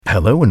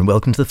Hello and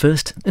welcome to the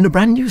first in a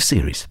brand new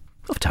series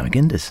of Towing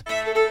Indus.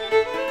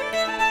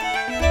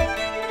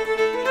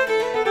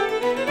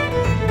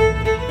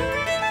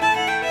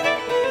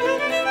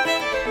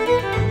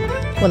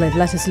 Well, they've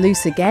let us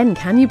loose again.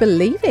 Can you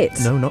believe it?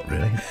 No, not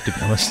really, to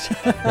be honest.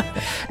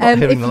 Not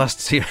hearing the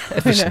last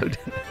episode.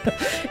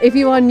 If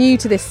you are new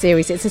to this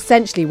series, it's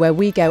essentially where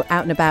we go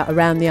out and about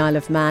around the Isle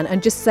of Man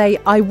and just say,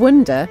 I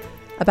wonder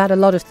about a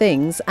lot of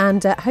things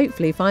and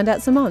hopefully find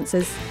out some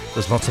answers.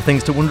 There's lots of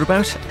things to wonder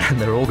about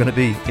and they're all going to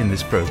be in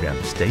this programme.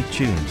 Stay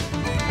tuned.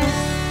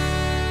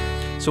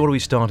 So what are we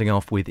starting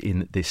off with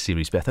in this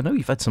series, Beth? I know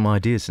you've had some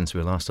ideas since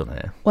we were last on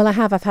air. Well, I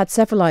have. I've had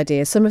several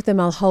ideas. Some of them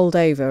I'll hold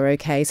over,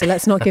 OK? So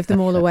let's not give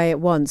them all away at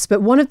once.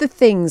 But one of the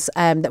things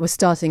that we're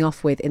starting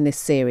off with in this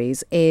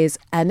series is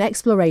an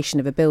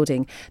exploration of a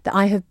building that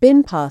I have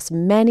been past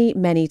many,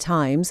 many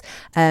times,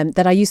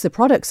 that I use the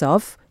products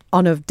of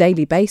on a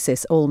daily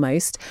basis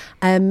almost.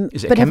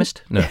 Is it a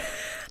chemist? No.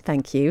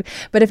 Thank you.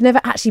 But I've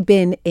never actually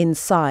been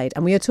inside.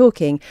 And we are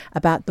talking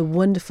about the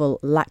wonderful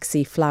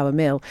Laxey Flour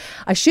Mill.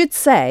 I should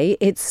say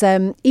it's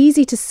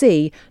easy to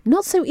see,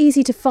 not so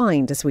easy to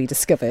find, as we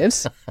discovered.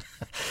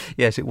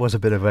 Yes, it was a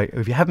bit of a...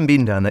 If you haven't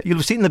been down there, you'll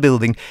have seen the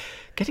building.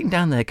 Getting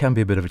down there can be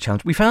a bit of a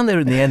challenge. We found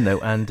there in the end, though,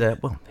 and,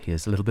 well,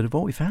 here's a little bit of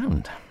what we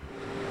found.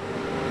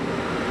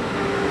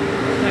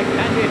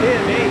 Can you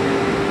hear me?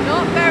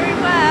 Not very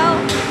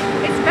well.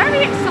 It's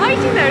very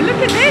exciting, though.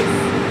 Look at this.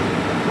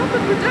 Proper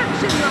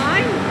production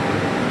line.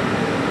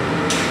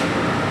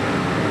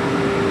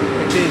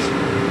 It is.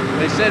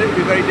 They said it would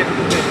be very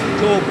difficult to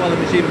talk while the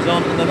machine was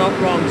on, and they're not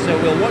wrong, so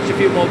we'll watch a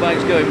few more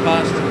bags going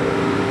past,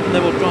 and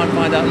then we'll try and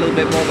find out a little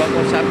bit more about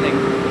what's happening.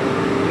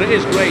 But it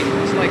is great.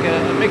 It's like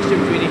a mixture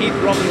between Heath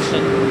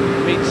Robinson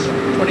meets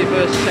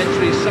 21st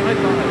century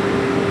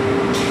sci-fi.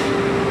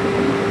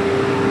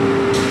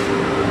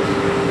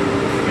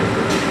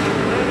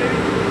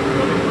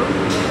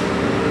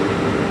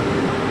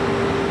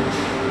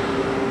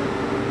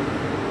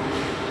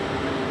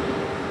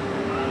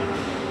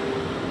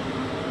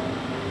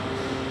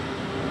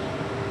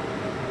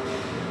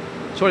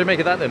 So what do you make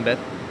of that then, Beth?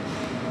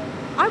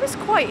 I was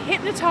quite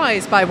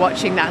hypnotised by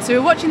watching that. So we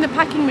were watching the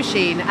packing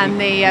machine and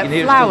the you can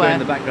hear flour. it still going in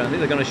the background. I think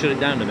they're going to shut it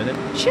down in a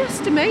minute.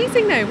 Just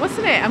amazing though,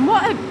 wasn't it?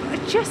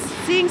 And just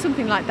seeing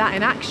something like that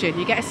in action,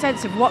 you get a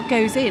sense of what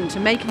goes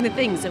into making the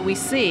things that we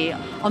see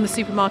on the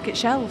supermarket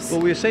shelves. Well,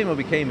 we were saying when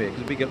we came here,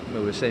 because we got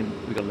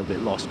a little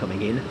bit lost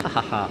coming in,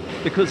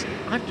 because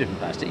I've driven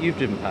past it, you've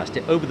driven past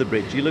it, over the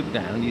bridge, you look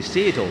down, you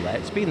see it all there.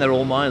 It's been there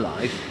all my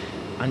life.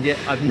 And yet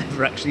I've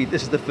never actually,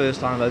 this is the first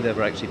time I've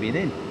ever actually been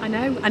in. I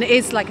know, and it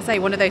is, like I say,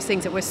 one of those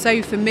things that we're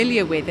so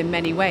familiar with in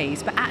many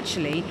ways, but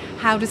actually,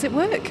 how does it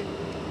work?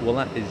 Well,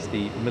 that is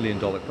the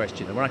million-dollar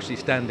question. And we're actually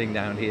standing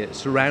down here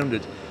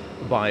surrounded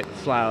by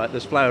flour.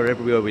 There's flour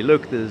everywhere we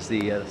look. There's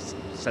the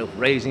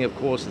self-raising, of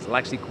course. There's the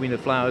Laxey Queen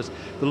of Flowers,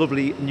 the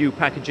lovely new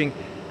packaging.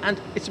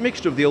 And it's a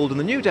mixture of the old and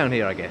the new down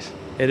here, I guess.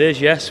 It is,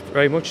 yes,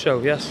 very much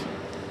so, yes.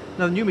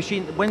 Now, the new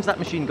machine, when's that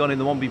machine gone in,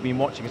 the one we've been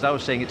watching? Because I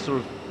was saying it's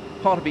sort of,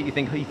 part of it you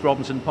think Heath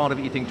Robinson, part of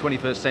it you think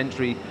 21st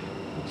century,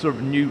 sort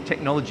of new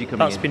technology coming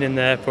in. That's been in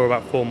there for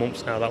about 4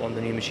 months now, that one, the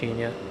new machine,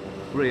 yeah.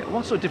 Brilliant.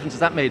 What sort of difference has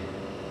that made?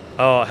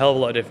 Oh, a hell of a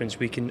lot of difference.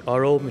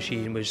 Our old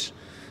machine was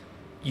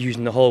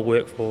using the whole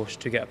workforce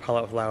to get a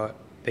pallet of flour,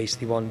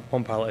 basically one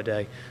pallet a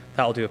day.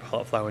 That'll do a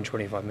pallet of flour in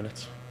 25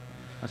 minutes.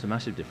 That's a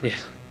massive difference.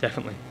 Yeah,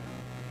 definitely.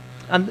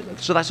 And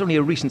so that's only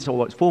a recent, so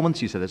what, 4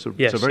 months you said? So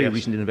Yes, so very yes,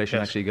 recent innovation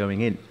yes. actually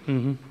going in.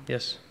 Mm-hmm,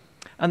 yes.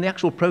 And the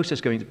actual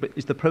process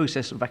is the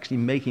process of actually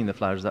making the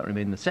flour, does that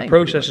remain the same? The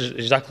process is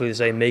exactly the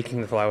same, making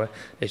the flour.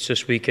 It's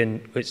just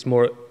it's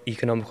more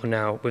economical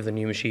now with the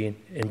new machine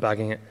in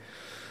bagging it,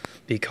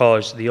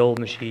 because the old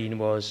machine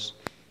was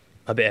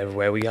a bit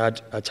everywhere. We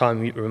had a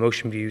time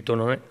remotion view done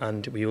on it,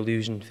 and we were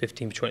losing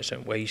 15 to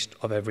 20% waste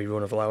of every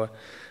run of flour,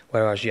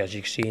 whereas as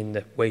you can see,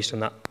 the waste on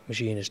that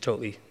machine is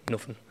totally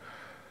nothing.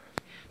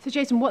 So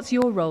Jason, what's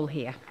your role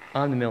here?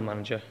 I'm the mill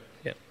manager.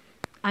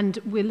 And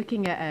we're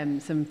looking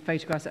at some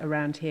photographs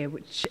around here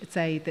which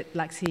say that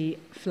Laxey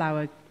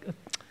Flour,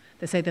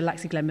 they say the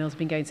Laxey Glen Mills have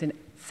been going since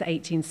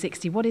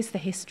 1860. What is the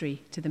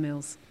history to the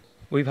mills?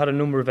 We've had a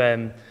number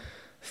of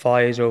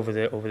fires over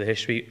the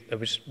history.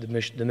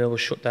 The mill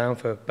was shut down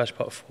for the best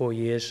part of 4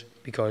 years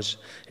because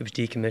it was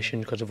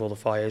decommissioned because of all the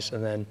fires,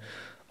 and then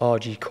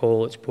RG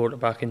Coal, it's brought it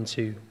back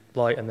into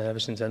light, and then ever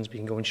since then it's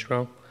been going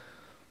strong.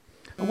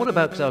 And what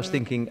about, because I was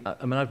thinking,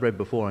 I mean, I've read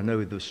before, I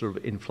know there's sort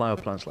of in flour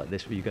plants like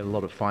this where you get a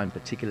lot of fine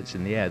particulates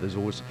in the air,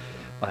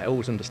 I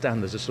always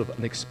understand there's a sort of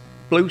an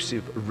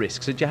explosive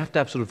risk. So do you have to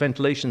have sort of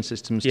ventilation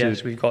systems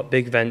Yes, we've got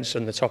big vents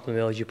on the top of the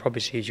mill, as you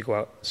probably see as you go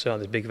out. So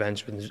there's big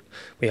vents.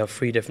 We have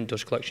 3 different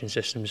dust collection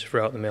systems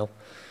throughout the mill,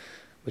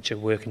 which are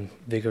working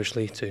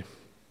vigorously to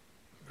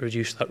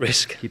reduce that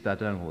risk. Keep that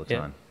down all the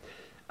time.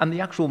 And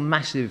the actual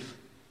massive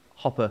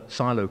hopper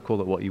silo, call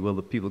it what you will,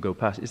 that people go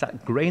past, is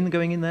that grain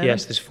going in there?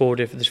 Yes, there's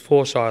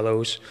 4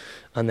 silos,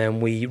 and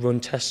then we run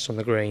tests on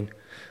the grain,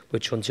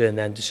 which in turn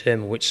then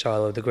determine which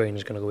silo the grain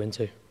is going to go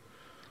into.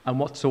 And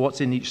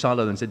what's in each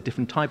silo then? Is it a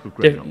different type of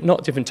grain?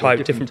 Not different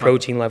type, different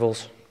protein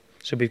levels.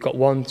 So we've got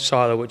one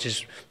silo which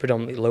is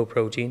predominantly low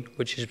protein,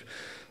 which is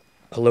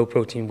a low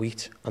protein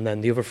wheat, and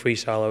then the other 3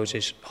 silos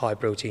is high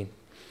protein.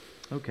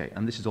 Okay,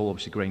 and this is all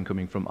obviously grain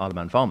coming from Isle of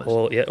Man farmers.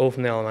 All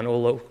from the Isle of Man,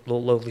 all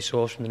locally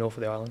sourced from the north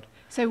of the island.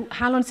 So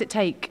how long does it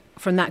take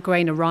from that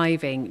grain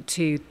arriving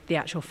to the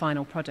actual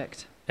final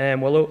product?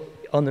 Well,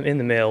 in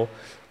the mill,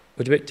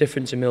 we're a bit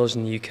different to mills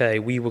in the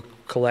UK. We will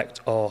collect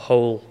our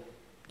whole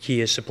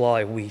year's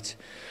supply of wheat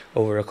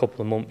over a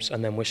couple of months,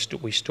 and then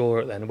we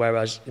store it then.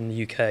 Whereas in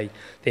the UK,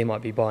 they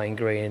might be buying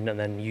grain and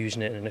then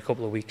using it in a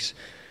couple of weeks.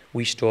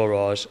 We store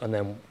ours and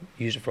then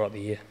use it throughout the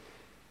year.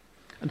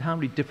 And how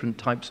many different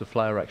types of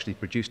flour are actually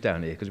produced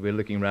down here? Because we're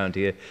looking around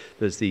here,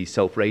 there's the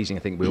self-raising, I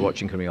think we were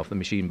watching coming off the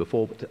machine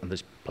before, and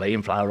there's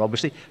plain flour,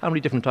 obviously. How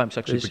many different types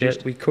actually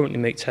produced? We currently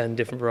make 10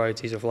 different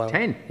varieties of flour.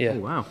 10? Yeah. Oh,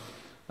 wow.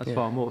 That's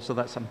far more. So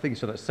that's something.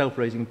 So that's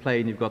self-raising,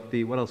 plain. You've got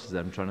the, what else is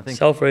there? I'm trying to think.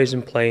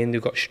 Self-raising, plain.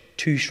 We've got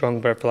 2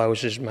 strong bread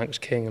flours, which is Manx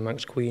King and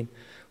Manx Queen.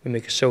 We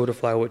make a soda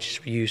flour, which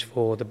is used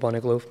for the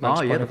Bonnig loaf.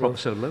 The proper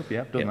soda loaf.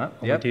 Yeah, done that.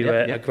 And we do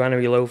a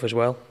granary loaf as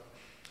well.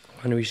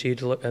 Granary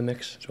seed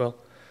mix as well.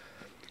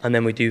 And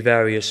then we do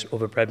various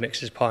other bread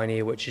mixes,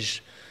 Pioneer, which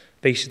is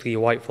basically a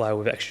white flour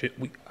with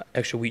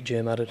extra wheat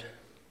germ added.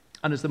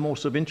 And is there more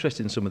sort of interest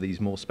in some of these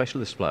more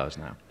specialist flours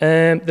now?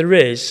 There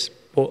is,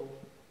 but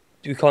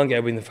we can't get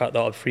away with the fact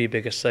that our 3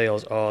 biggest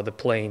sales are the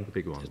plain, the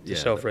big ones, the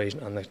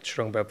self-raising, and the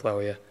strong bread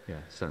flour. Yeah,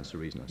 stands to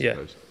reason, I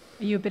suppose.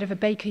 Are you a bit of a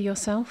baker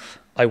yourself?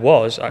 I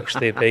was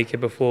actually a baker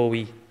before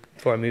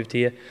I moved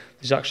here.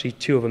 There's actually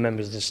 2 other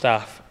members of the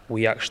staff.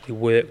 We actually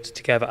worked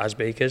together as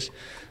bakers,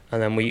 and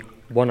then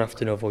one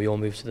after another, we all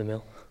moved to the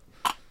mill.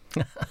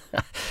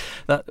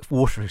 That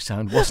watery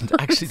sound wasn't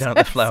actually down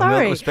at the flour mill.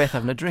 It was Beth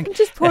having a drink. I'm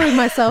just pouring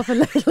myself a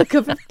little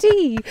cup of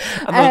tea.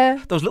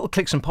 And those little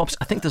clicks and pops,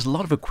 I think there's a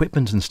lot of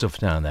equipment and stuff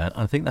down there.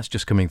 I think that's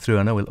just coming through.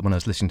 I know when I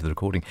was listening to the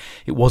recording,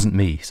 it wasn't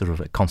me sort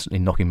of constantly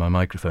knocking my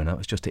microphone out. It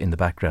was just in the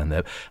background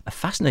there. A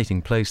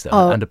fascinating place,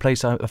 though, and a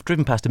place I've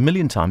driven past a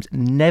million times,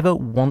 never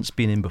once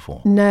been in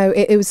before. No,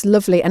 it was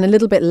lovely. And a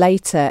little bit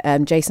later,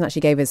 Jason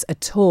actually gave us a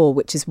tour,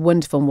 which is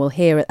wonderful, and we'll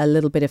hear a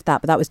little bit of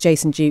that. But that was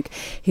Jason Duke,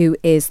 who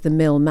is the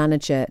mill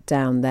manager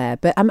down there.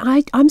 But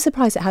I'm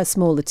surprised at how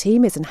small the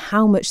team is and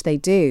how much they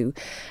do.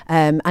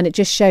 And it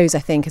just shows, I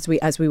think,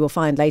 as we will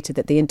find later,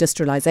 that the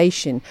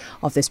industrialisation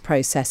of this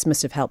process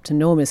must have helped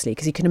enormously,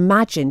 because you can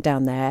imagine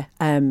down there,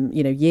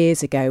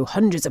 years ago,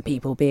 hundreds of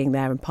people being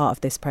there and part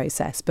of this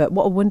process. But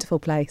what a wonderful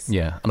place.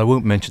 Yeah, and I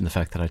won't mention the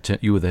fact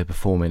that you were there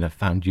before me and I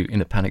found you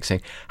in a panic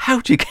saying, how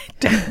do you get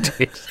down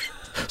to it?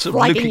 Sort of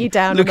looking you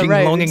down on the road.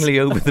 Looking longingly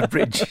over the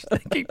bridge,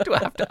 thinking, do I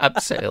have to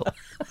abseil?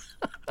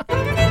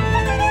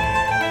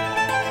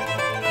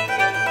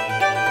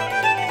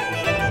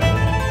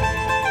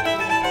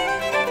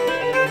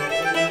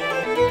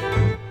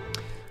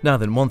 Now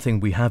then, one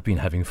thing we have been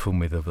having fun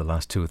with over the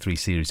last 2 or 3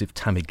 series of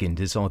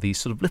Tamaginders are these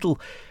sort of little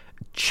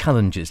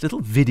challenges,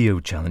 little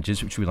video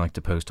challenges, which we like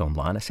to post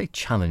online. I say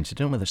challenge, I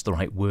don't know whether it's the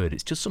right word.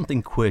 It's just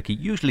something quirky,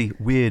 usually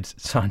weird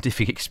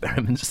scientific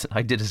experiments that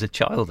I did as a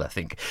child, I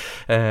think,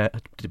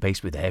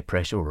 based with air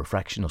pressure or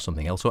refraction or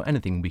something else, or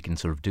anything we can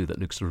sort of do that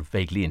looks sort of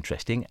vaguely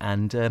interesting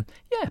and,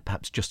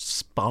 perhaps just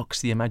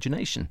sparks the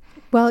imagination.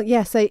 Well,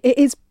 yes, so it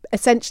is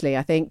essentially,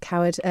 I think,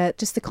 Howard,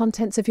 just the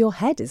contents of your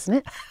head, isn't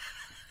it?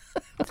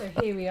 So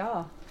here we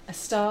are, a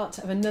start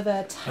of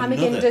another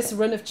Tamaginders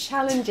run of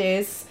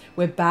challenges.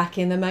 We're back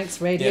in the Manx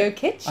Radio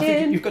kitchen. I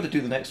think you've got to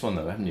do the next one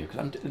though, haven't you?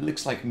 Because it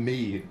looks like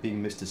me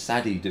being Mr.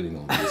 Sadie doing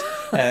all this.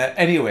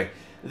 Anyway,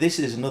 this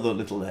is another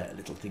little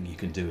thing you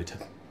can do at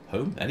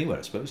home, anywhere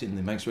I suppose, in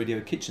the Manx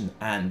Radio kitchen.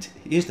 And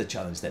here's the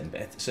challenge then,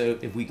 Beth. So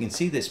if we can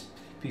see this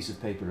piece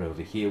of paper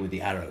over here with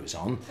the arrows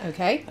on.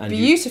 Okay,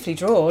 beautifully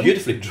drawn.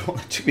 Beautifully drawn.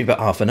 It took me about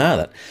half an hour,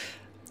 that.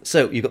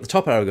 So you've got the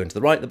top arrow going to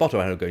the right, the bottom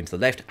arrow going to the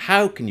left.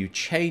 How can you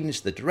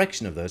change the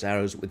direction of those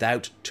arrows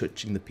without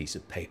touching the piece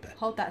of paper?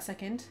 Hold that a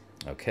second.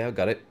 Okay, I've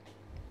got it.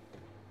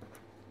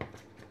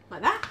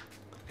 Like that?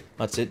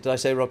 That's it. Did I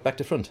say right back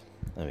to front?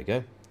 There we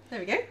go. There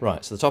we go.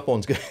 Right, so the top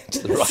one's going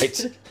to the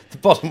right, the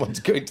bottom one's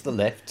going to the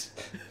left.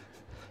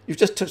 You've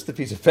just touched the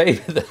piece of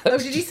paper there. Oh,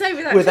 did you say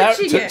without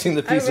touching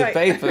the piece of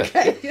paper?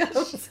 Okay,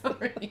 I'm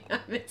sorry, I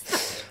missed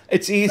that.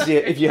 It's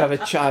easier if you have a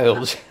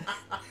child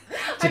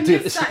to do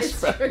this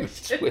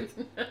experiment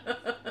with.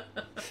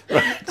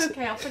 Right.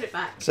 Okay, I'll put it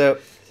back. So.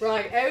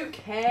 Right,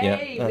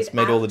 okay. Yeah, that's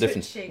made all the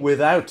difference.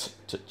 Without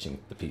touching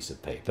the piece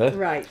of paper.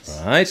 Right.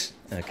 Right,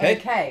 okay.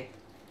 Okay.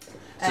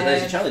 So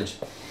there's a challenge.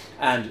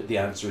 And the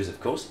answer is, of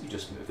course, you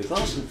just move the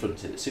glass in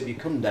front of it. So if you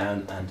come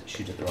down and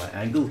shoot at the right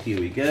angle, here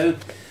we go.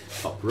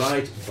 Top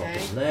right,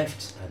 bottom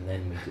left, and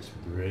then we just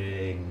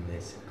bring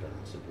this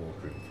glass of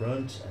water in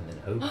front, and then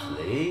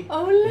hopefully...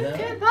 Oh, look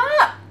at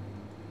that!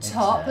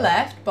 Top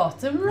left,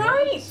 bottom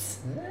right.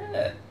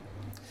 Yeah.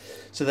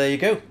 So there you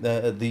go,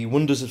 the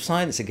wonders of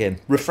science again.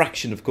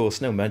 Refraction, of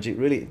course, no magic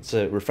really. It's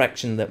a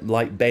refraction that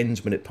light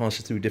bends when it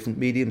passes through different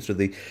mediums, through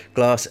the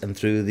glass and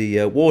through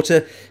the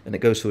water, and it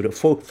goes through a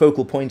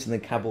focal point and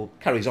then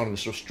carries on in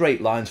sort of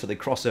straight lines, so they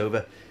cross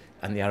over,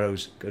 and the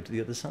arrows go to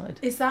the other side.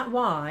 Is that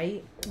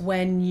why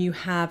when you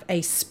have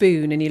a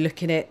spoon and you're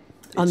looking at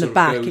on the sort of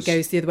back, it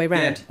goes the other way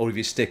round? Yeah. Or if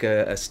you stick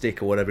a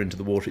stick or whatever into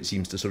the water, it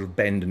seems to sort of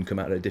bend and come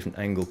out at a different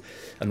angle.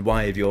 And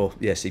why, if you're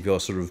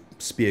sort of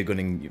spear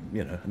gunning,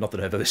 not that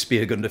I've ever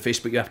spear gunned a fish,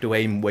 but you have to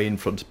aim way in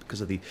front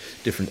because of the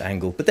different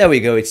angle. But there we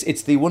go.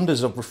 It's the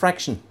wonders of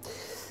refraction.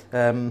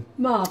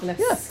 Marvellous.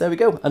 Yeah, there we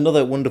go.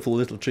 Another wonderful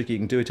little trick you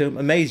can do at home.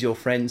 Amaze your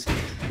friends,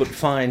 but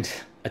find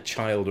a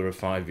child or a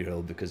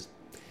 5-year-old, because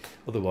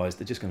otherwise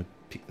they're just going to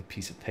pick the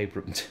piece of paper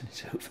up and turn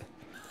it over.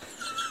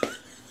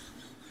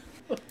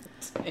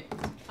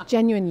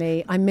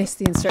 Genuinely, I missed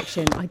the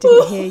instruction. I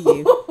didn't hear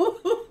you.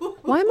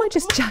 Why am I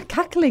just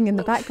cackling in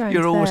the background?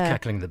 You're always there?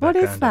 cackling in the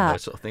background. What is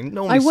that? Sort of thing.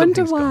 Normally I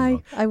wonder something's going why.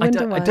 on. I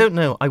wonder why. I don't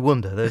know. I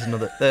wonder.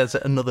 There's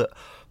another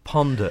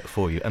ponder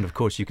for you. And of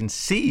course, you can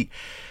see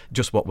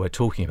just what we're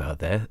talking about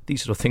there.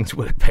 These sort of things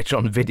work better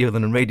on video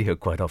than on radio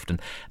quite often.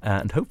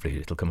 And hopefully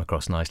it'll come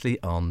across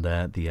nicely on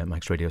the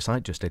Max Radio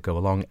site. Just to go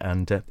along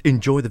and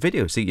enjoy the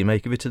video, see what you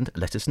make of it, and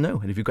let us know.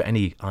 And if you've got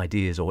any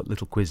ideas or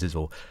little quizzes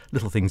or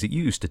little things that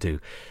you used to do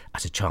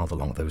as a child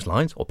along those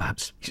lines, or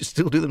perhaps you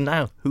still do them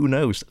now, who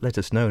knows? Let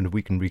us know, and if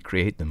we can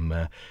recreate them,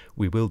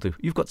 we will do.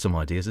 You've got some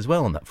ideas as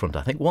well on that front,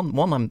 I think. One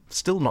I'm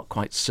still not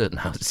quite certain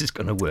how this is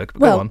going to work, but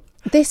go on.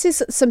 This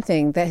is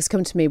something that has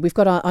come to me. We've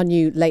got our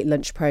new late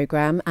lunch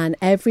programme, and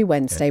every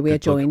Wednesday we are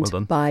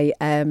joined by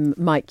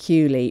Mike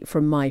Hewley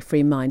from My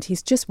Free Mind.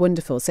 He's just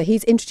wonderful. So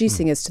he's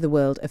introducing us to the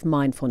world of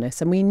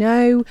mindfulness, and we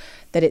know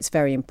that it's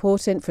very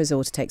important for us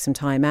all to take some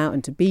time out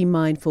and to be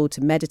mindful,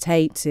 to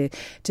meditate, to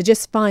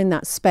just find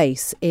that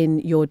space in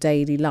your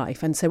daily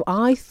life. And so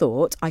I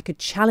thought I could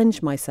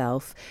challenge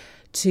myself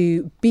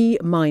to be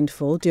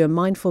mindful, do a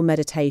mindful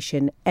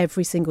meditation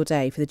every single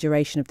day for the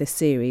duration of this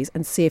series,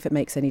 and see if it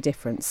makes any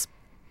difference.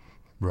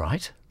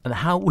 Right. And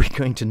how are we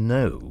going to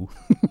know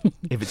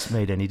if it's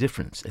made any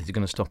difference? Is it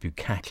going to stop you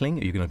cackling?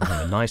 Are you going to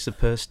become a nicer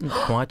person, a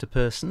quieter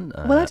person?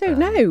 Well, I don't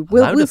know.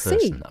 We'll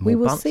see. We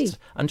will see.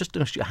 And just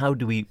how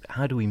do we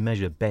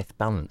measure Beth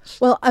balance?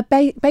 Well,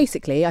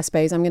 basically, I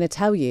suppose I'm going to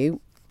tell you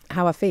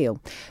how I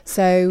feel.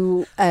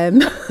 So. I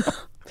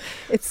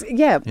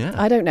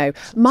don't know.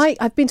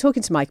 I've been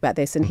talking to Mike about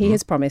this, and he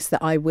has promised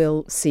that I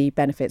will see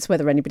benefits.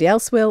 Whether anybody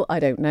else will,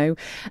 I don't know.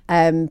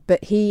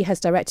 But he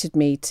has directed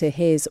me to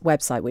his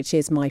website, which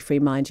is My Free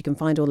Mind. You can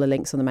find all the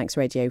links on the Max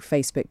Radio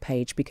Facebook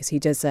page, because he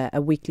does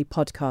a weekly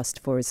podcast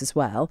for us as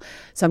well.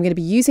 So I'm going to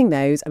be using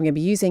those. I'm going to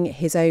be using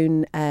his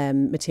own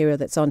material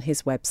that's on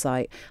his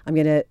website. I'm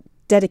going to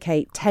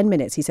dedicate 10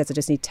 minutes. He says I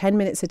just need 10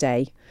 minutes a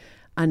day,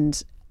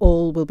 and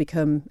all will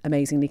become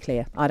amazingly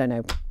clear. I don't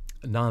know.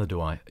 Neither do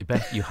I.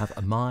 Beth, you have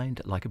a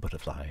mind like a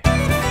butterfly.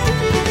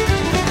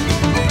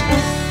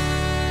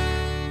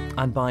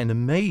 And by an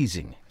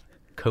amazing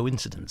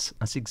coincidence,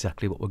 that's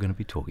exactly what we're going to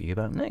be talking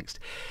about next.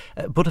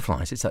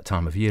 Butterflies, it's that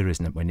time of year,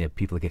 isn't it, when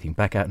people are getting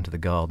back out into the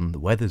garden, the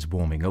weather's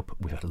warming up,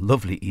 we've had a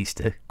lovely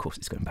Easter. Of course,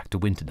 it's going back to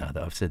winter now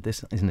that I've said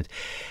this, isn't it?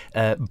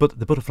 But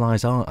the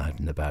butterflies are out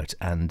and about,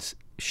 and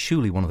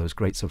surely one of those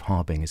great sort of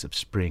harbingers of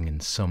spring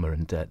and summer,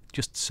 and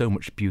just so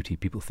much beauty.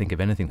 People think of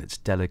anything that's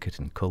delicate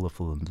and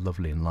colourful and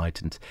lovely and light,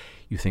 and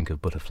you think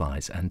of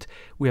butterflies. And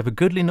we have a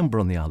goodly number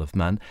on the Isle of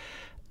Man,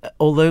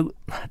 although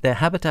their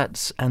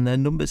habitats and their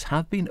numbers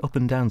have been up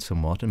and down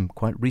somewhat, and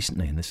quite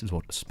recently, and this is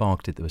what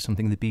sparked it, there was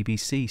something in the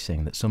BBC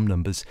saying that some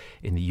numbers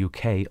in the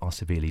UK are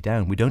severely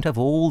down. We don't have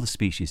all the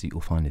species that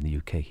you'll find in the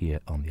UK here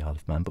on the Isle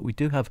of Man, but we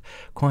do have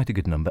quite a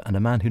good number, and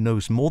a man who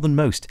knows more than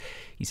most.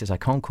 He says I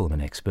can't call him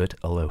an expert,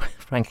 although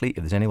frankly, if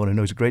there's anyone who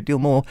knows a great deal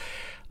more,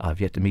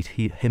 I've yet to meet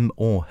him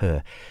or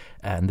her,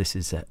 and this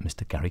is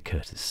Mr. Gary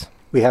Curtis.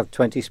 We have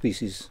 20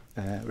 species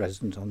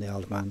resident on the Isle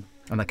of Man.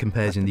 And that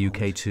compares in the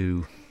UK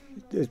to?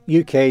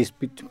 The UK is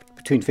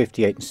between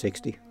 58 and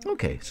 60.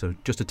 Okay, so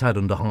just a tad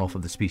under half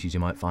of the species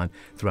you might find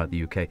throughout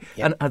the UK.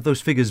 Yeah. And have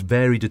those figures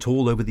varied at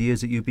all over the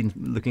years that you've been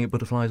looking at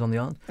butterflies on the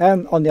island?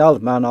 On the Isle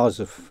of Man,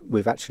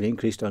 we've actually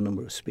increased our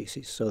number of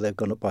species. So they've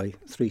gone up by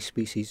 3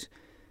 species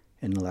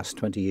in the last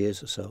 20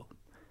 years or so.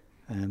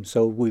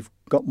 So we've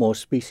got more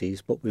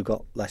species, but we've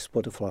got less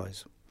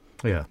butterflies.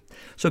 Yeah.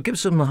 So give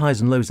us some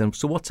highs and lows then.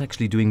 So what's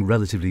actually doing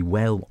relatively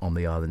well on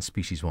the island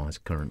species-wise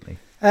currently?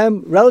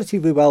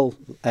 Relatively well.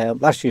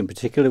 Last year in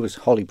particular was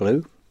holly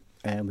blue.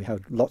 And we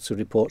had lots of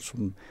reports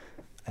from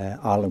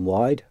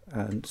island-wide.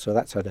 And so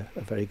that's had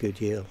a very good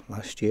year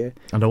last year.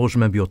 And I always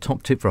remember your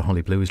top tip for a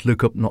holly blue is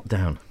look up, not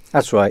down.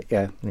 That's right,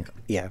 yeah.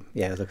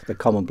 The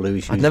common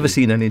blues. I'd never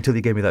seen any until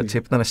you gave me that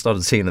tip, then I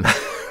started seeing them.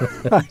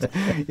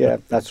 Yeah,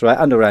 that's right.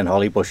 And around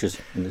holly bushes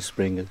in the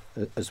spring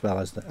as well,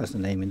 as the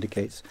name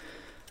indicates.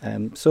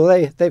 So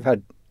they've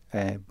had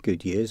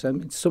good years.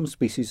 Some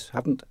species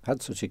haven't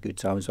had such a good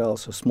time as well.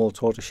 So small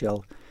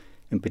tortoiseshell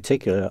in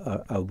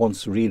particular, a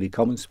once really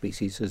common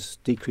species, has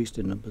decreased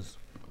in numbers.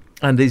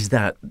 And is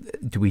that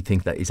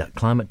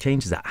climate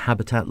change? Is that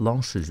habitat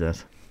loss? Is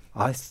that?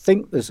 I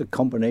think there's a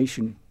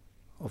combination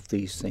of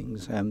these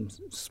things.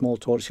 Small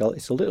tortoiseshell,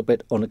 it's a little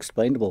bit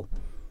unexplainable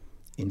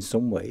in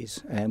some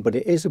ways, but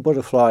it is a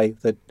butterfly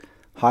that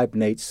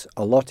hibernates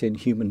a lot in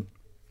human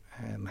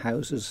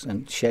houses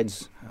and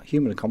sheds,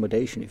 human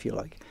accommodation, if you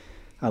like,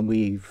 and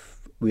we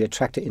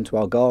attract it into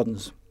our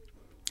gardens,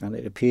 and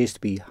it appears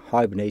to be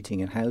hibernating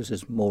in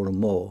houses more and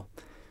more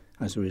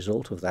as a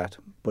result of that.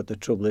 But the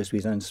trouble is we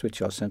then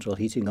switch our central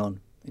heating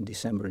on in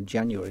December and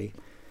January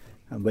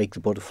and wake the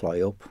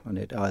butterfly up, and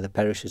it either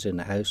perishes in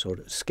the house or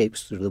it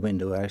escapes through the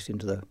window out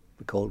into the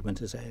cold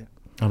winter's air.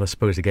 And I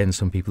suppose, again,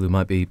 some people who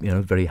might be,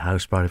 very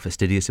house proud or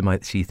fastidious, who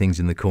might see things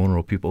in the corner,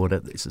 or people,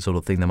 it's the sort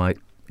of thing they might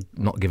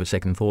not give a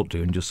second thought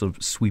to and just sort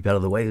of sweep out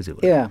of the way, as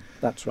it were. Yeah,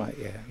 that's right.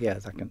 Yeah,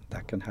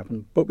 that can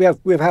happen. But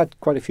we've had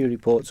quite a few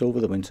reports over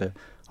the winter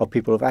of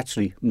people who've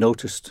actually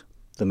noticed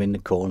them in the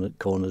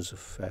corners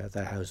of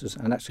their houses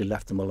and actually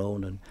left them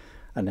alone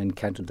and then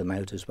counted them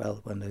out as well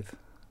when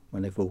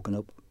they've woken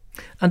up.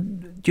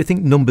 And do you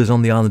think numbers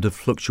on the island have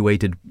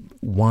fluctuated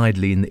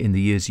widely in the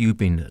years you've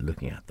been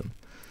looking at them?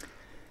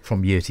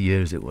 From year to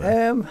year, as it were?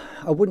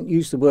 I wouldn't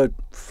use the word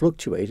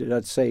fluctuated.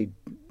 I'd say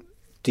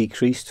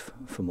decreased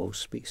for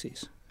most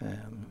species.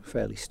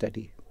 Fairly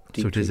steady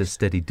decrease. So it is a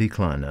steady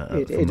decline?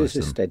 It is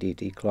a steady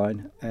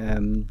decline.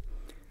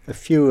 A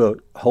few are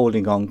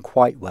holding on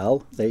quite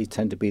well. They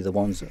tend to be the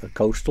ones that are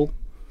coastal,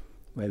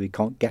 where we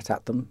can't get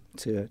at them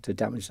to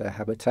damage their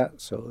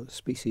habitat. So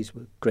species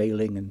with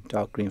greyling and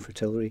dark green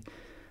fritillary.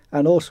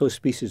 And also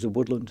species of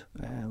woodland,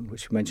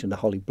 which you mentioned, the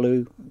holly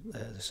blue,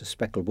 there's a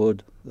speckled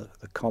wood, the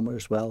comma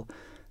as well.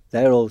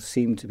 They all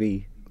seem to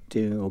be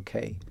doing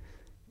okay.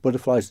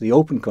 Butterflies of the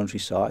open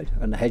countryside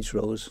and the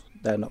hedgerows,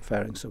 they're not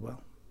faring so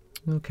well.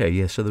 Okay,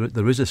 yes, so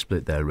there is a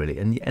split there, really.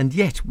 And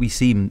yet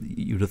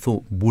you'd have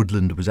thought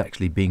woodland was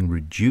actually being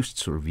reduced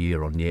sort of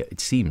year on year, it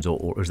seems,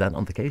 or is that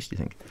not the case, do you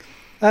think?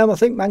 I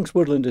think Manx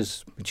woodland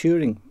is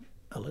maturing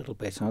a little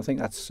bit, and I think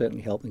that's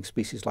certainly helping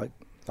species like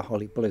the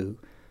holly blue.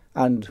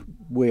 And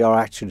we are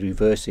actually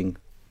reversing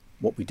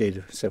what we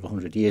did several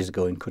hundred years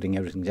ago in cutting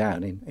everything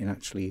down in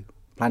actually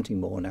planting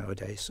more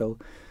nowadays. So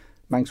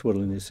Manx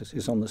woodland is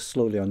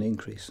slowly on the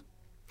increase.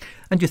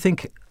 And do you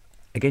think,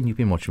 again, you've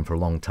been watching for a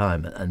long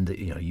time, and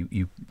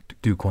you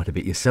do quite a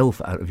bit yourself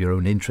out of your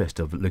own interest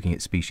of looking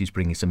at species,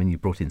 bringing some in. You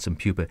brought in some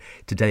pupa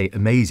today.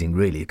 Amazing,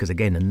 really, because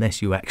again,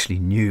 unless you actually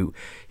knew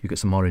you've got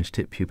some orange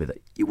tip pupa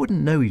that you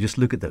wouldn't know. You just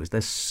look at those. They're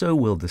so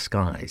well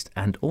disguised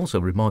and also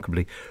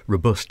remarkably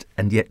robust,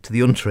 and yet to the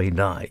untrained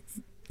eye,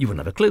 you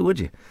wouldn't have a clue, would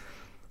you?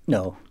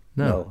 No.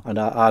 And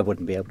I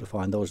wouldn't be able to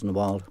find those in the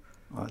wild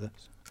either.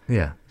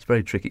 Yeah, it's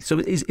very tricky. So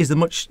is there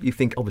much, you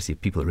think, obviously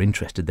if people are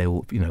interested, they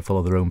will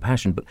follow their own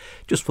passion, but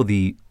just for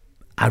the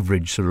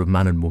average sort of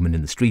man and woman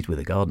in the street with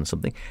a garden or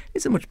something,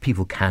 is there much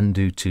people can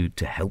do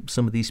to help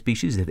some of these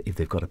species if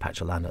they've got a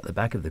patch of land at the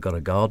back, if they've got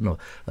a garden or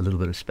a little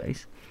bit of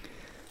space?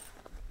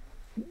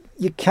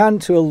 You can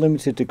to a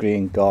limited degree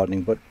in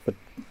gardening, but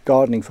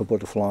gardening for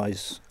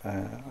butterflies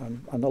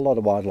and a lot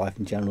of wildlife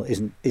in general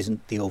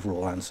isn't the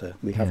overall answer.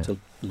 We have to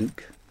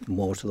look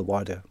more to the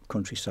wider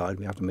countryside.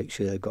 We have to make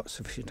sure they've got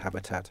sufficient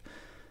habitat.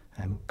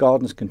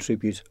 Gardens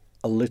contribute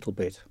a little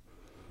bit,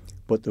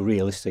 but the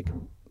realistic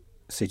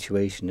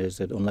situation is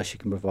that unless you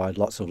can provide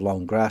lots of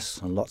long grass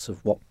and lots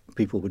of what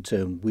people would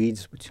term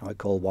weeds, which I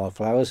call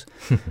wildflowers,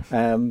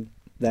 then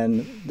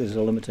there's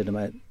a limited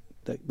amount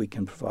that we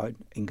can provide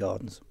in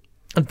gardens.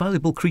 And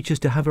valuable creatures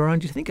to have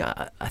around, do you think?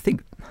 I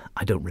think,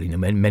 I don't really know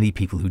many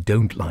people who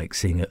don't like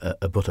seeing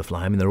a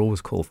butterfly. I mean, they're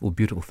always colourful,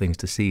 beautiful things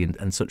to see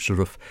and such sort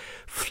of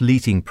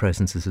fleeting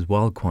presences as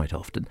well quite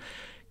often.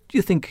 Do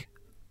you think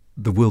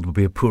the world would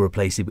be a poorer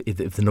place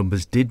if the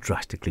numbers did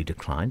drastically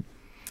decline?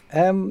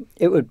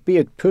 It would be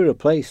a poorer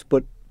place,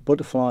 but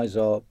butterflies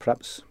are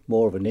perhaps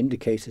more of an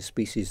indicator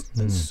species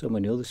than so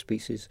many other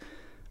species.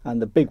 And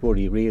the big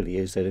worry really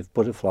is that if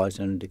butterflies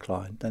are in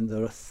decline, then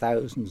there are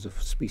thousands of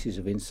species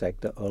of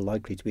insect that are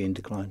likely to be in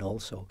decline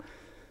also.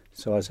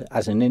 So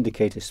as an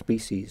indicator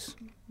species,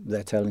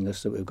 they're telling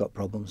us that we've got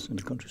problems in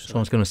the countryside. So I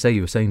was going to say,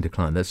 you were saying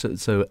decline. That's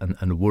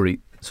and a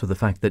worry. So the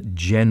fact that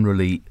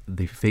generally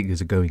the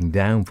figures are going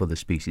down for the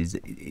species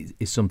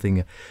is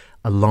something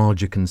a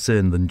larger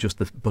concern than just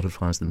the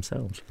butterflies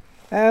themselves.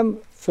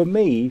 For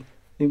me,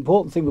 the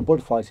important thing with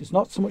butterflies is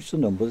not so much the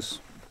numbers,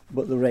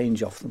 but the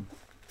range of them.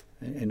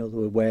 In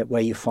other words,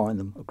 where you find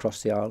them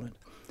across the island.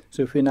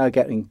 So if we're now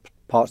getting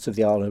parts of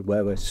the island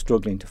where we're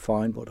struggling to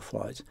find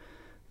butterflies,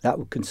 that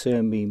would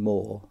concern me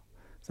more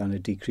than a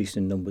decrease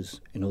in numbers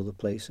in other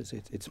places.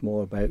 It's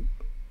more about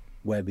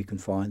where we can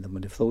find them.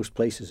 And if those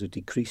places are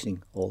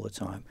decreasing all the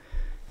time,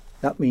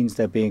 that means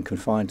they're being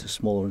confined to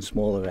smaller and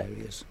smaller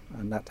areas.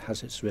 And that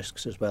has its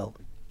risks as well,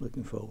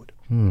 looking forward.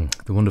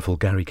 The wonderful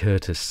Gary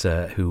Curtis,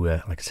 who,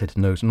 like I said,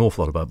 knows an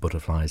awful lot about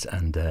butterflies.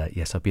 And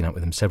yes, I've been out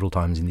with him several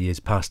times in the years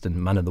past, and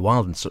Man in the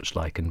Wild and such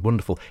like, and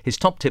wonderful. His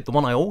top tip, the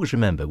one I always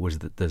remember, was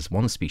that there's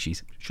one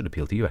species, should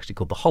appeal to you actually,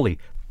 called the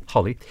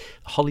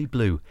holly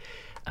blue.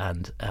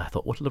 And I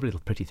thought, what a lovely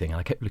little pretty thing. And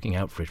I kept looking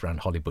out for it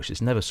around holly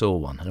bushes, never saw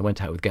one. And I went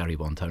out with Gary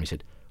one time and he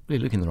said, Well,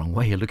 you're looking the wrong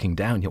way. You're looking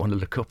down. You want to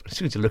look up. As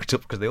soon as you looked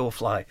up, because they all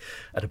fly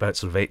at about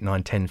sort of 8,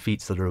 9, 10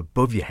 feet, so they're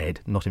above your head,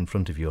 not in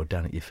front of you or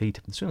down at your feet.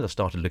 As soon as I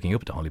started looking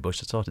up at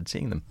Hollybush, I started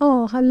seeing them.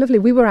 Oh, how lovely.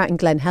 We were out in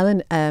Glen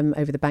Helen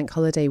over the bank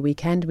holiday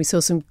weekend. We saw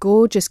some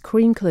gorgeous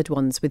cream-coloured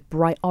ones with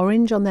bright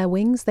orange on their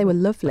wings. They were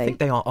lovely. I think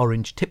they are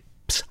orange tips.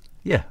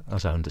 Yeah,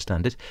 as I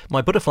understand it.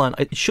 My butterfly,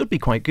 it should be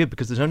quite good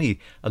because there's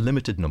only a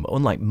limited number,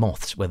 unlike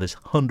moths where there's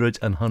hundreds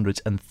and hundreds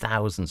and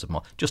thousands of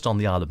moths. Just on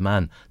the Isle of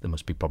Man, there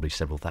must be probably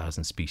several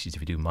thousand species if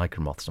you do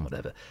micromoths and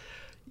whatever.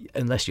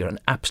 Unless you're an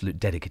absolute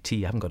dedicatee,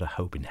 you haven't got a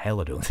hope in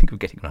hell, I don't think, of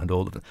getting around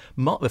all of them.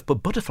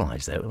 But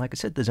butterflies, though, like I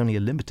said, there's only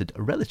a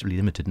relatively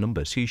limited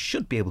number, so you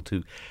should be able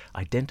to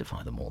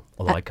identify them all,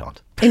 although I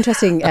can't.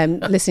 Interesting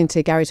listening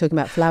to Gary talking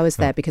about flowers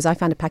there, because I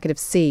found a packet of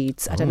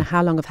seeds. I don't know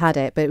how long I've had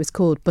it, but it was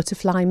called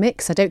Butterfly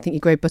Mix. I don't think you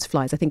grow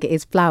butterflies. I think it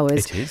is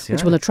flowers,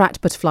 which will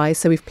attract butterflies.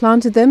 So we've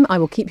planted them. I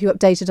will keep you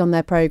updated on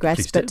their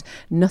progress, but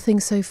nothing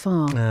so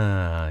far.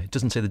 It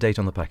doesn't say the date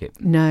on the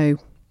packet. No.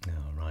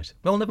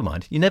 Well, never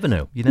mind. You never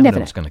know. You never know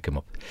what's going to come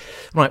up.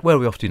 Right, where are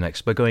we off to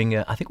next? We're going.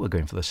 I think we're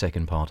going for the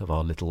second part of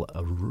our little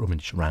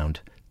rummage round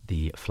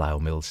the flour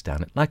mills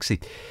down at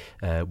Laxey,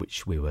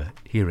 which we were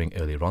hearing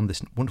earlier on.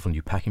 This wonderful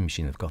new packing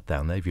machine they've got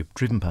down there. If you've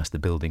driven past the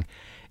building,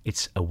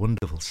 it's a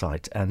wonderful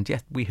sight. And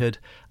yet we heard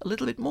a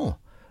little bit more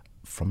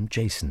from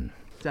Jason.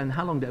 And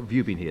how long have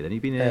you been here then?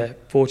 You've been here?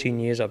 14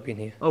 years I've been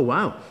here. Oh,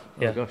 wow.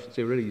 Yeah. Oh, gosh. So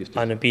you're really used to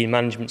it. And I've been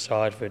management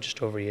side for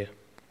just over a year.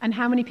 And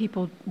how many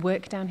people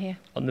work down here?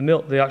 On the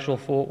mill, the actual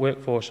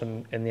workforce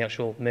in the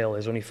actual mill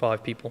is only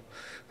 5 people,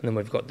 and then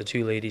we've got the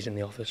 2 ladies in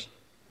the office.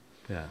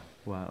 Yeah,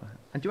 wow.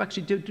 And do you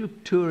actually do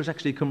tours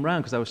actually come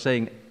round? Because I was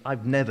saying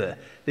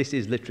this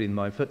is literally in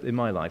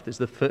my life, this is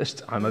the first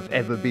time I've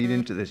ever been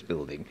into this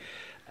building.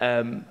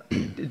 Can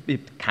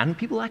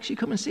people actually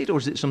come and see it, or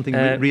is it something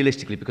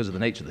realistically, because of the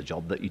nature of the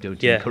job, that you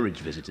don't encourage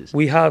visitors?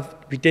 We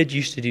did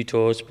used to do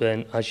tours, but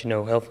then, as you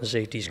know, health and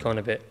safety's gone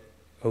a bit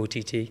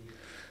OTT.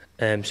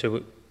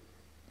 So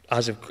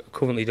as of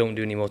currently don't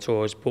do any more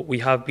tours, but we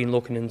have been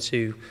looking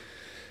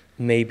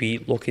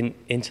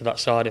into that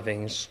side of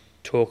things,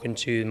 talking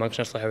to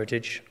Manchester National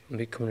Heritage and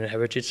becoming a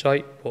heritage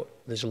site, but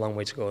there's a long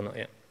way to go on that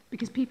yet.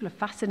 Because people are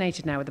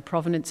fascinated now with the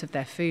provenance of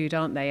their food,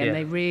 aren't they? And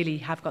they really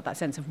have got that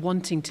sense of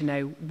wanting to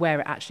know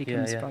where it actually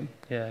comes from.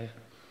 Yeah.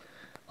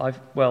 I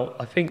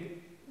think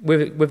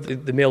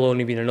with the mill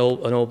only being an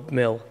old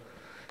mill,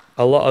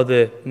 a lot of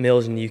the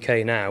mills in the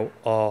UK now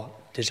are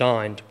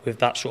designed with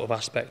that sort of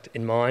aspect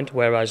in mind,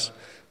 whereas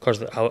because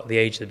of the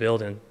age of the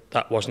building,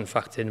 that wasn't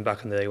factored in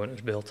back in the day when it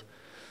was built.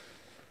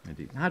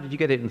 How did you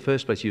get it in the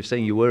first place? You were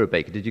saying you were a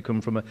baker. Did you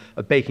come from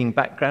a baking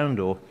background,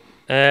 or?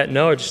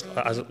 No,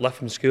 I left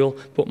from school,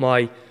 but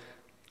I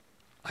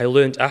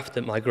learned after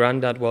that my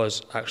granddad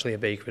was actually a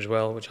baker as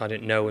well, which I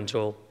didn't know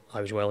until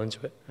I was well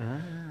into it.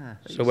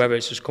 So whether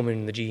it's just coming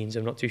in the genes,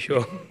 I'm not too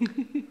sure.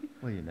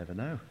 Well, you never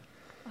know.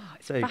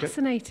 It's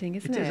fascinating,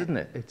 isn't it? It is, isn't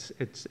it?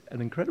 It's an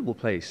incredible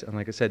place. And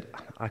like I said,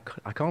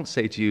 I can't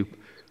say to you,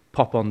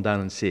 pop on down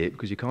and see it,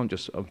 because you can't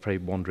just, I'm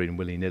afraid, wander in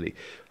willy-nilly.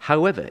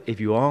 However, if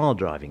you are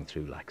driving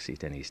through Laxey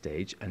at any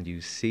stage and you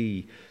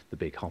see the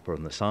big hopper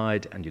on the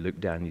side and you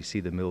look down and you see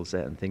the mills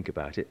there and think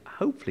about it,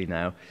 hopefully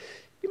now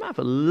you might have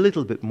a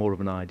little bit more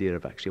of an idea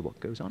of actually what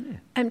goes on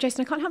here.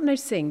 Jason, I can't help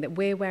noticing that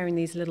we're wearing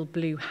these little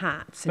blue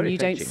hats and you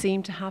don't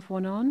seem to have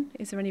one on.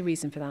 Is there any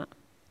reason for that?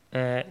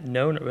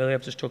 No, not really.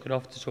 I've just took it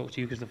off to talk to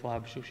you because the flower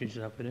instructions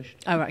have finished.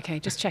 Oh, right, okay.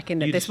 Just checking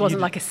that this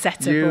wasn't like a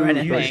setup or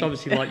anything. You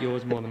obviously like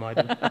yours more than I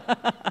do.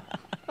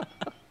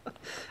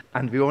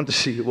 And if you want to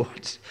see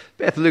what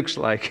Beth looks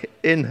like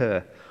in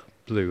her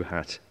blue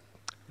hat,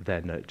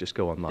 then just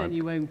go online. Then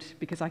you won't,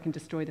 because I can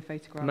destroy the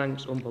photograph.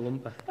 Manx Umpa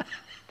Lumpa.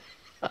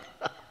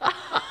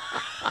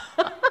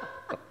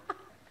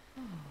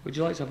 Would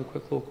you like to have a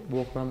quick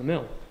walk around the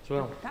mill as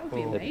well? That would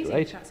be amazing,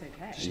 if that's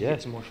okay. Just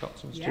get some more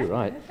shots. You're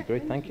right. That'd be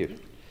great. Thank you.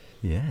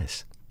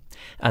 Yes.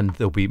 And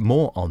there'll be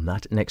more on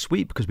that next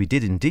week, because we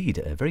did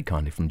indeed, very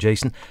kindly from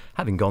Jason,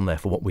 having gone there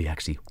for what we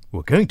actually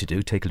were going to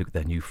do, take a look at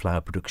their new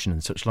flour production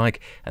and such like,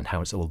 and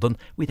how it's all done.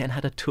 We then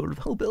had a tour of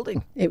the whole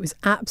building. It was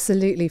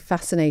absolutely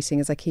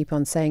fascinating, as I keep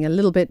on saying. A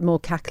little bit more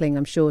cackling,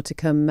 I'm sure, to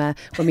come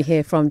when we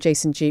hear from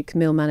Jason Duke,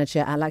 mill manager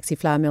at Laxey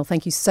Flour Mill.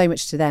 Thank you so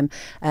much to them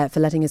for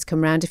letting us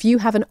come round. If you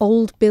have an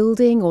old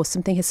building or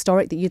something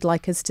historic that you'd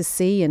like us to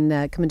see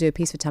and come and do a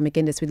piece for Tam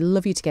McGuinness, we'd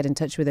love you to get in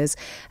touch with us.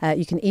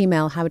 You can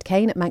email Howard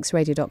Kane at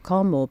manxradio.com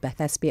or Beth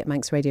Espy at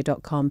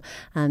manxradio.com,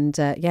 and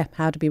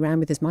Howard will be round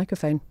with his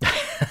microphone.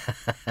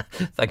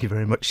 Thank you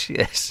very much.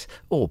 Yes,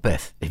 or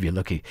Beth if you're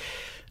lucky,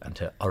 and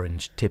her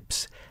orange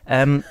tips.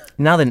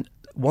 Now then,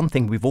 one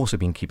thing we've also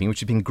been keeping,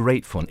 which has been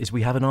great fun, is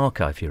we have an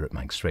archive here at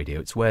Manx Radio.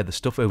 It's where the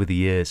stuff over the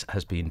years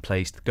has been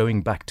placed,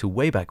 going back to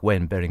way back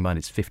when, bearing in mind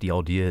it's 50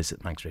 odd years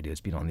that Manx Radio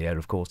has been on the air,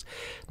 of course.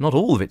 Not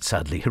all of it,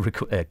 sadly,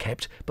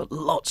 kept, but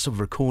lots of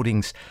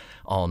recordings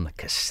on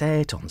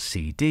cassette, on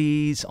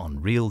CDs,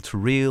 on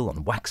reel-to-reel,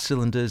 on wax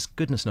cylinders,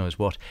 goodness knows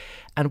what.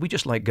 And we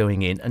just like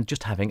going in and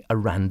just having a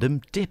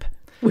random dip.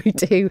 We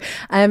do.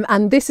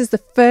 And this is the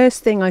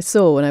first thing I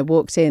saw when I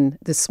walked in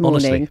this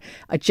morning.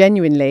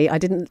 Honestly. I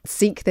didn't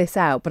seek this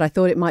out, but I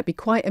thought it might be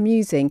quite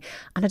amusing.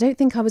 And I don't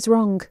think I was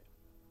wrong.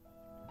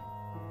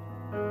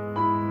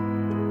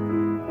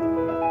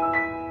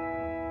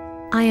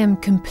 I am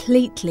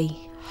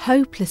completely,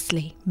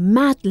 hopelessly,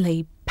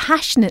 madly,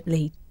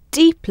 passionately,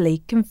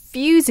 deeply,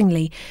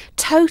 confusingly,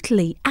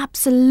 totally,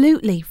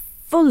 absolutely,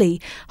 fully,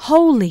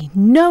 wholly,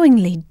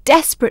 knowingly,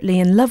 desperately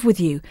in love with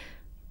you,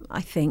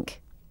 I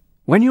think.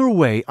 When you're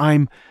away,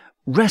 I'm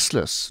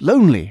restless,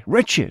 lonely,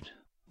 wretched,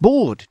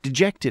 bored,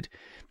 dejected.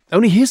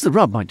 Only here's the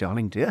rub, my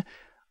darling dear.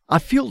 I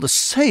feel the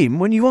same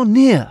when you are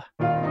near.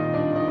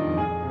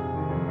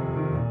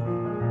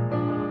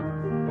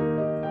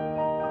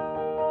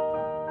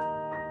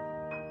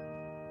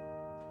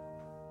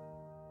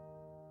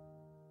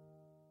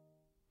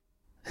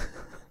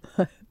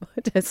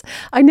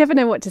 I never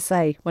know what to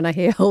say when I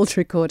hear old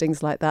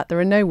recordings like that. There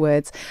are no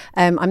words.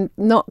 I'm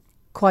not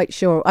quite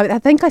sure. I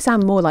think I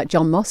sound more like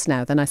John Moss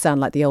now than I sound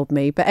like the old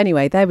me. But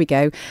anyway, there we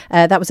go.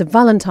 That was a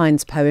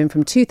Valentine's poem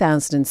from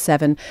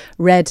 2007,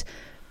 read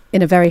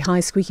in a very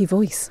high squeaky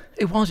voice.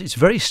 It was. It's a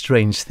very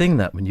strange thing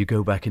that when you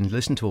go back and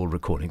listen to old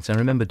recordings. I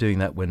remember doing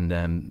that when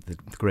the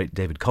great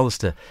David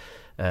Collister,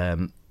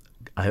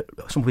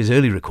 some of his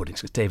early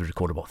recordings, because David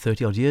recorded about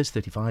 30 odd years,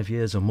 35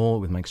 years or more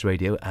with Manx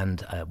Radio,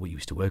 and we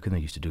used to work and they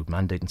used to do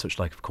Mandate and such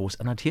like, of course,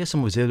 and I'd hear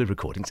some of his early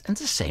recordings and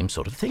it's the same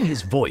sort of thing.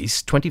 His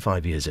voice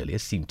 25 years earlier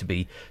seemed to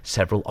be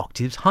several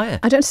octaves higher.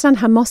 I don't understand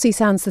how Mossy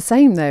sounds the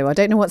same though. I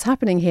don't know what's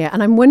happening here,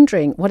 and I'm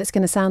wondering what it's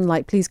going to sound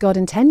like, please God,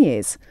 in 10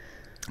 years.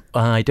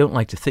 I don't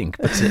like to think,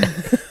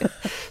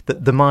 but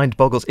the mind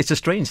boggles. It's a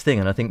strange thing,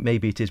 and I think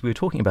maybe it is. We were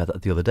talking about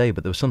that the other day,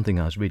 but there was something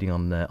I was reading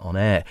on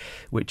air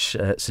which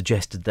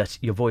suggested that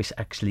your voice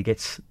actually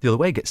gets the other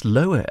way, gets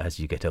lower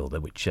as you get older,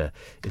 which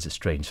is a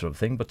strange sort of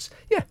thing. But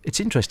yeah, it's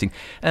interesting.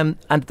 And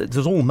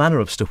there's all manner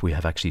of stuff we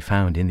have actually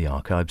found in the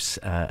archives.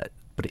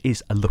 But it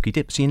is a lucky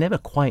dip, so you never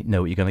quite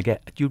know what you're going to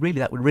get.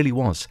 That really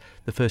was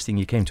the first thing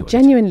you came to.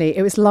 Genuinely,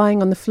 it was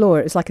lying on the floor.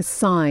 It was like a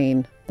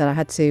sign that I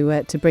had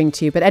to bring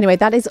to you. But anyway,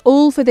 that is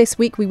all for this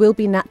week. We will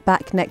be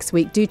back next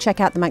week. Do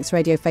check out the Manx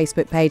Radio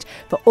Facebook page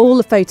for all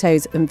the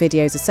photos and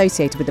videos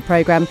associated with the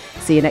programme.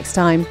 See you next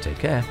time. Take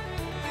care.